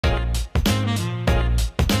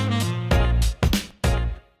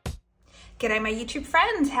G'day my YouTube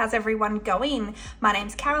friends, how's everyone going? My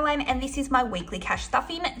name's Caroline and this is my weekly cash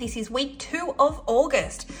stuffing. This is week 2 of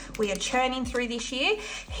August. We are churning through this year.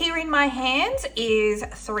 Here in my hands is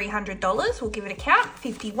 $300. We'll give it a count.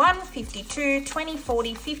 51, 52, 20,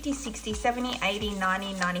 40, 50, 60, 70, 80,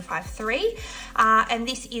 90, 95, 3. And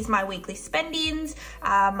this is my weekly spendings,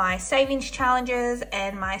 my savings challenges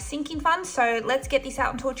and my sinking funds. So let's get this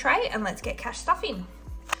out into a tray and let's get cash stuffing.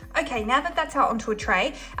 Okay, now that that's out onto a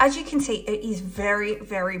tray, as you can see, it is very,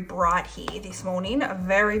 very bright here this morning,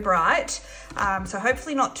 very bright. So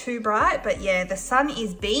hopefully not too bright, but yeah, the sun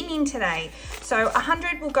is beaming today. So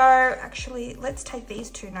 100 will go, actually, let's take these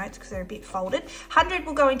 2 notes because they're a bit folded. 100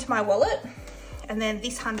 will go into my wallet. And then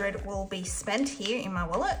this 100 will be spent here in my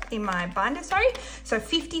wallet, in my binder, sorry. So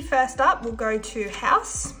 50 first up will go to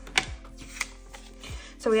house.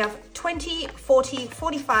 So we have 20, 40,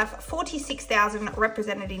 45, 46,000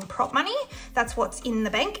 represented in prop money. That's what's in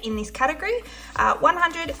the bank in this category.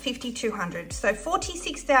 100, 50, 200. So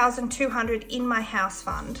 46,200 in my house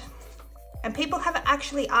fund. And people have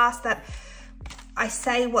actually asked that I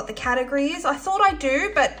say what the category is. I thought I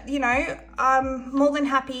do, but you know, I'm more than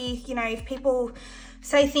happy, you know, if people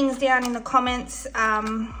say things down in the comments,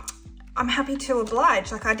 I'm happy to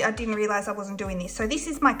oblige. Like I didn't realize I wasn't doing this. So this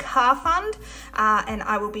is my car fund and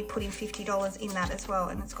I will be putting $50 in that as well.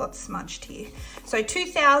 And it's got smudged here. So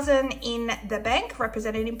 2,000 in the bank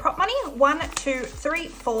represented in prop money. 1, 2, 3,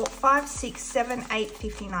 4, 5, 6, 7, 8,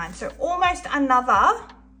 59. So almost another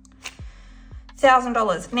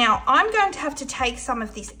 $1,000. Now I'm going to have to take some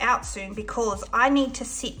of this out soon because I need to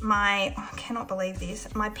sit my, I cannot believe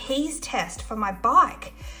this, my P's test for my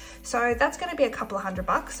bike. So that's going to be a couple of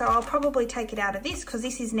 $100. So I'll probably take it out of this because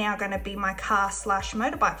this is now going to be my car /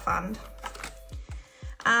 motorbike fund.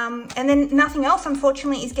 And then nothing else,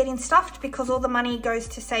 unfortunately, is getting stuffed because all the money goes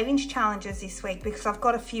to savings challenges this week because I've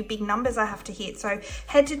got a few big numbers I have to hit. So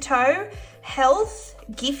head to toe, health,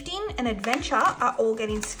 gifting and adventure are all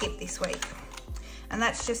getting skipped this week. And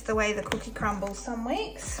that's just the way the cookie crumbles some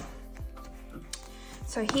weeks.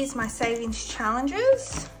 So here's my savings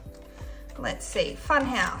challenges. Let's see,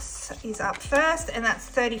 Funhouse is up first and that's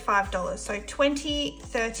 $35. So 20,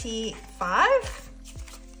 35.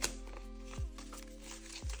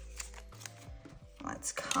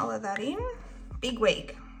 Let's color that in. Big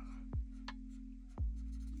week.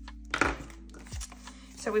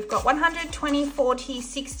 So we've got 100, 20, 40,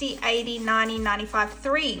 60, 80, 90, 95,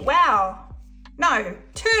 3. Wow. No,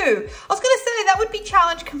 2. I was going to say that would be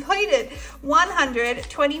challenge completed. 100,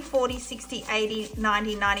 20, 40, 60, 80,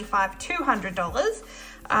 90, 95, $200.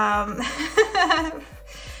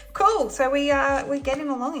 Cool. So we're getting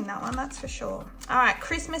along in that one, that's for sure. All right,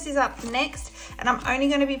 Christmas is up next, and I'm only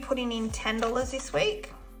going to be putting in $10 this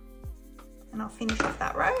week, and I'll finish off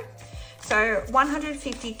that row. So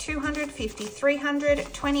 150, 250,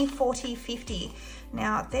 300, 20, 40, 50.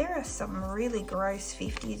 Now, there are some really gross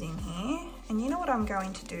 50s in here. And you know what I'm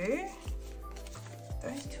going to do?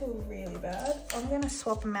 Those 2 are really bad. I'm going to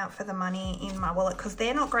swap them out for the money in my wallet because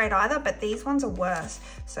they're not great either, but these ones are worse.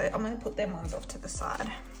 So I'm going to put them ones off to the side.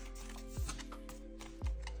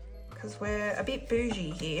 Because we're a bit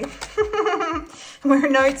bougie here. We're a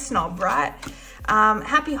note snob, right?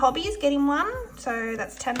 Happy Hobbies getting one. So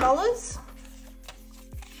that's $10.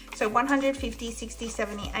 So 150, 60,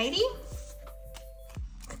 70, 80.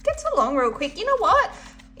 Gets along real quick. You know what?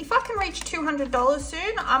 If I can reach $200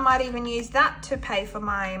 soon, I might even use that to pay for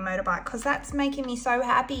my motorbike because that's making me so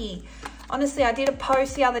happy. Honestly, I did a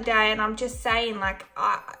post the other day and I'm just saying, like,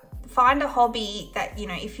 find a hobby that, you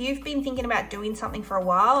know, if you've been thinking about doing something for a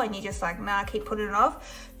while and you're just like, nah, keep putting it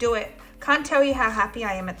off, do it. Can't tell you how happy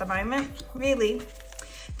I am at the moment, really.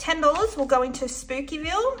 $10 will go into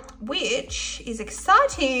Spookyville, which is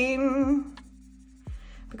exciting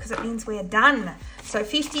because it means we're done. So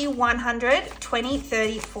 50, 100, 20,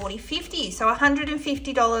 30, 40, 50. So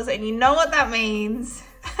 $150, and you know what that means.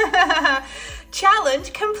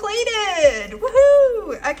 Challenge completed.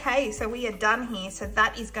 Woohoo! Okay, so we are done here. So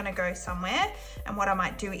that is gonna go somewhere. And what I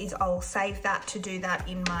might do is I'll save that to do that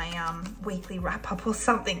in my weekly wrap up or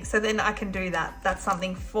something. So then I can do that. That's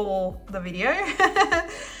something for the video.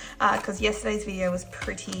 Because yesterday's video was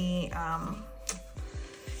pretty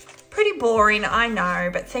boring, I know,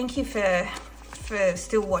 but thank you for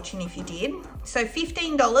still watching if you did. So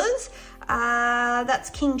 $15, that's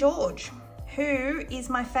King George, who is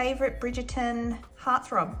my favorite Bridgerton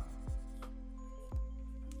heartthrob.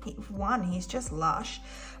 He's just lush,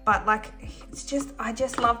 but like, it's just, I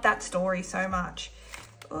just love that story so much.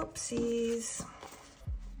 Oopsies.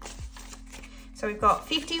 So we've got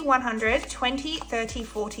 50, 100, 20, 30,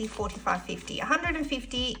 40, 45, 50,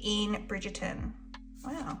 150 in Bridgerton.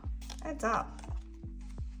 Wow. Adds up.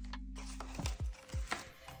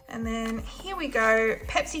 And then here we go,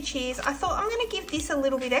 Pepsi Cheers. I thought I'm gonna give this a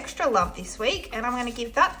little bit extra love this week, and I'm gonna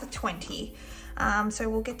give that the 20. So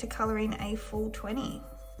we'll get to color in a full 20.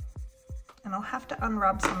 And I'll have to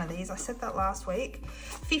unrub some of these. I said that last week.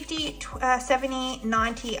 50, 70,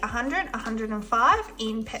 90, 100, 105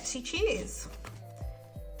 in Pepsi Cheers.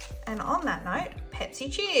 And on that note,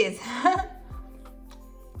 Pepsi Cheers.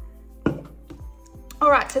 All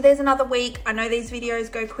right, so there's another week. I know these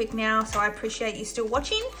videos go quick now, so I appreciate you still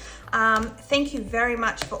watching. Thank you very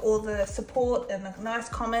much for all the support and the nice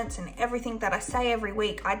comments and everything that I say every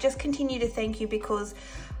week. I just continue to thank you because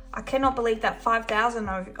I cannot believe that 5,000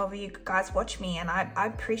 of you guys watch me, and I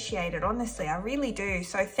appreciate it, honestly, I really do.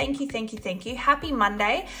 So thank you, thank you, thank you. Happy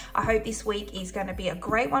Monday. I hope this week is going to be a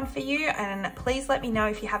great one for you, and please let me know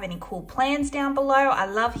if you have any cool plans down below. I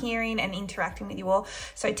love hearing and interacting with you all.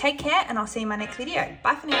 So take care, and I'll see you in my next video.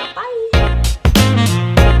 Bye for now. Bye.